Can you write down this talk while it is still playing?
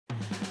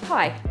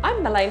Hi,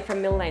 I'm Myléne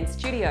from Myléne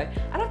Studio,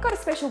 and I've got a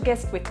special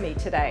guest with me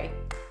today.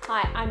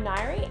 Hi, I'm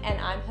Nairi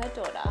and I'm her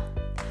daughter.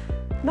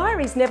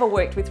 Nairi's never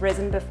worked with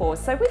resin before,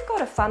 so we've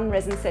got a fun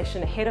resin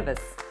session ahead of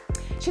us.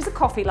 She's a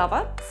coffee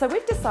lover, so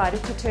we've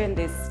decided to turn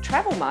this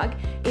travel mug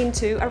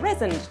into a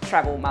resined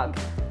travel mug.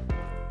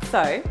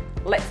 So,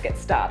 let's get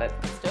started.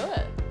 Let's do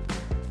it.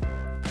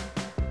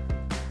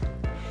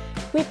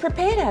 We've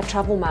prepared our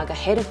travel mug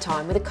ahead of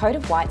time with a coat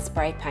of white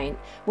spray paint,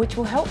 which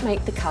will help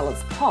make the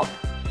colours pop.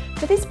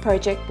 For this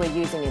project, we're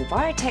using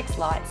EnviroTex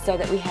Lite so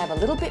that we have a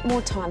little bit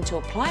more time to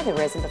apply the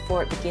resin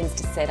before it begins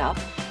to set up,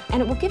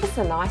 and it will give us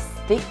a nice,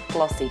 thick,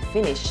 glossy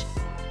finish.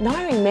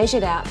 Nairi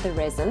measured out the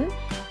resin,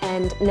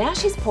 and now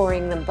she's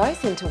pouring them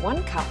both into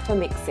 1 cup for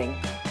mixing.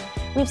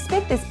 We've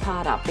sped this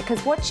part up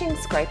because watching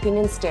scraping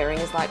and stirring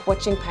is like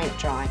watching paint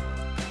dry.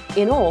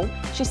 In all,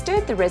 she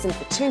stirred the resin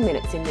for 2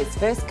 minutes in this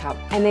first cup,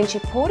 and then she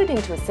poured it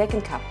into a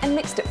second cup and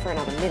mixed it for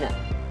another minute.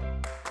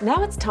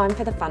 Now it's time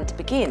for the fun to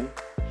begin.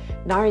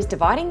 Nairi's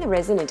dividing the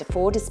resin into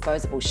 4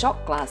 disposable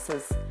shot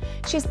glasses.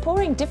 She's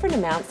pouring different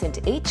amounts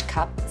into each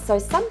cup, so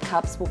some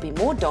cups will be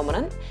more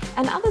dominant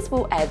and others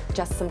will add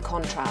just some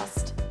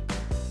contrast.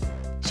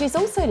 She's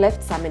also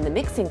left some in the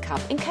mixing cup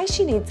in case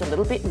she needs a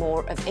little bit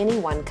more of any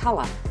one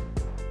colour.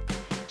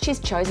 She's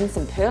chosen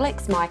some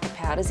Reflex mica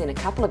powders in a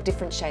couple of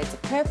different shades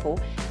of purple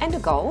and a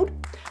gold,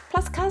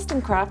 plus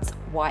Castin'Craft's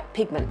white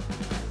pigment.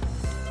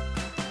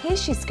 Here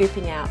she's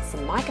scooping out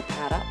some mica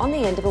powder on the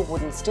end of a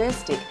wooden stir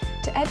stick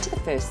to add to the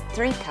first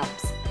 3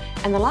 cups,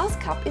 and the last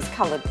cup is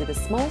coloured with a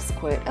small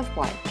squirt of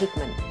white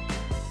pigment.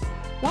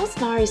 Whilst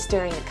Nairi's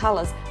stirring the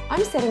colours,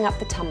 I'm setting up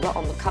the tumbler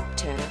on the cup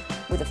turner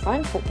with a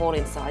foam football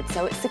inside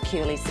so it's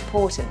securely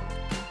supported.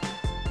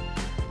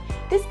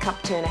 This cup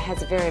turner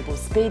has a variable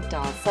speed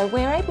dial, so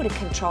we're able to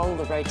control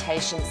the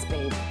rotation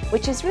speed,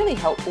 which is really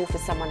helpful for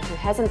someone who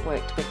hasn't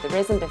worked with the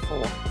resin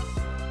before.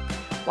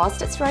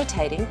 Whilst it's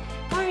rotating,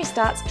 Nairi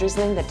starts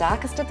drizzling the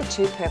darkest of the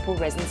 2 purple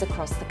resins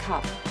across the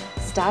cup,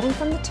 starting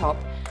from the top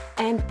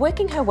and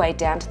working her way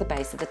down to the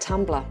base of the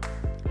tumbler.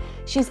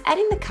 She's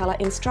adding the colour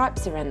in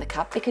stripes around the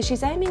cup because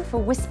she's aiming for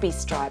wispy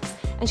stripes,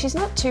 and she's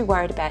not too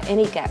worried about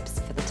any gaps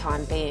for the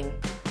time being.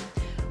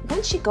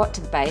 Once she got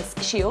to the base,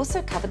 she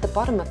also covered the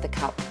bottom of the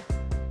cup.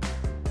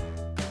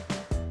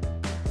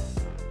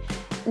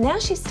 Now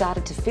she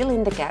started to fill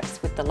in the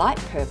gaps with the light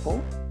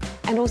purple,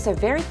 and also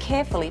very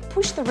carefully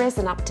push the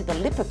resin up to the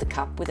lip of the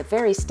cup with a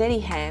very steady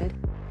hand.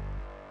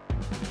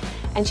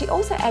 And she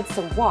also adds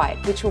some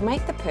white, which will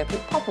make the purple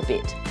pop a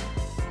bit.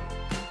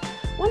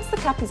 Once the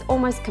cup is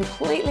almost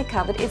completely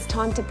covered, it's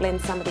time to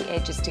blend some of the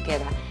edges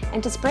together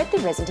and to spread the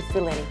resin to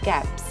fill any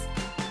gaps.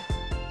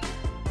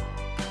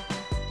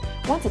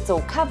 Once it's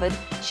all covered,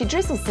 she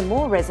drizzles some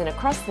more resin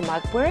across the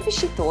mug wherever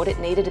she thought it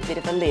needed a bit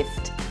of a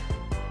lift.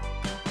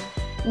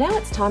 Now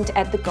it's time to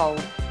add the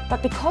gold,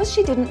 but because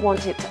she didn't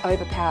want it to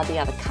overpower the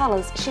other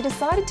colours, she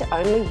decided to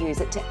only use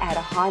it to add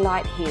a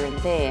highlight here and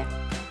there.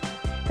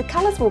 The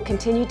colours will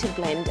continue to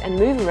blend and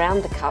move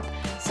around the cup,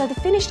 so the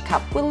finished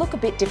cup will look a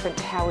bit different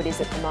to how it is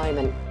at the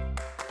moment.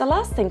 The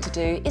last thing to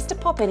do is to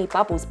pop any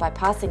bubbles by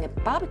passing a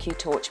barbecue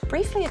torch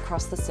briefly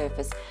across the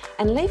surface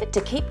and leave it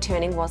to keep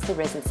turning whilst the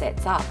resin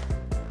sets up.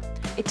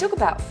 It took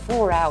about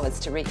 4 hours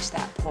to reach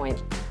that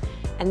point.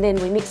 And then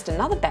we mixed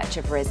another batch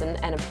of resin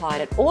and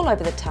applied it all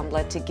over the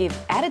tumbler to give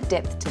added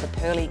depth to the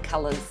pearly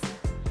colours.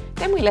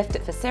 Then we left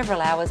it for several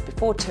hours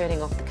before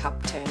turning off the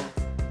cup turner.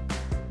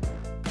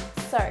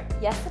 So,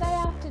 yesterday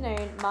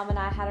afternoon, Mum and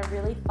I had a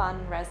really fun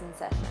resin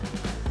session.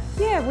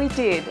 Yeah, we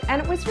did,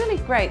 and it was really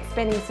great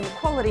spending some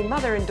quality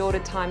mother and daughter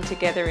time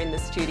together in the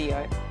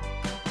studio.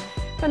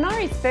 For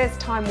Nairi's first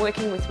time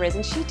working with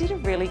resin, she did a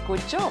really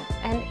good job,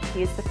 and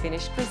here's the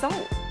finished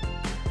result.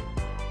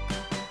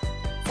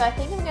 So I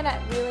think I'm going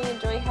to really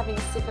enjoy having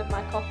a sip of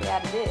my coffee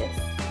out of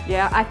this.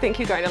 Yeah, I think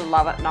you're going to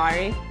love it,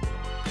 Nairi.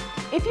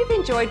 If you've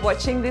enjoyed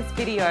watching this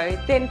video,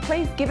 then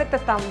please give it the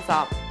thumbs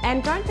up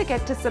and don't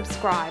forget to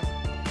subscribe.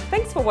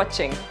 Thanks for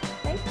watching.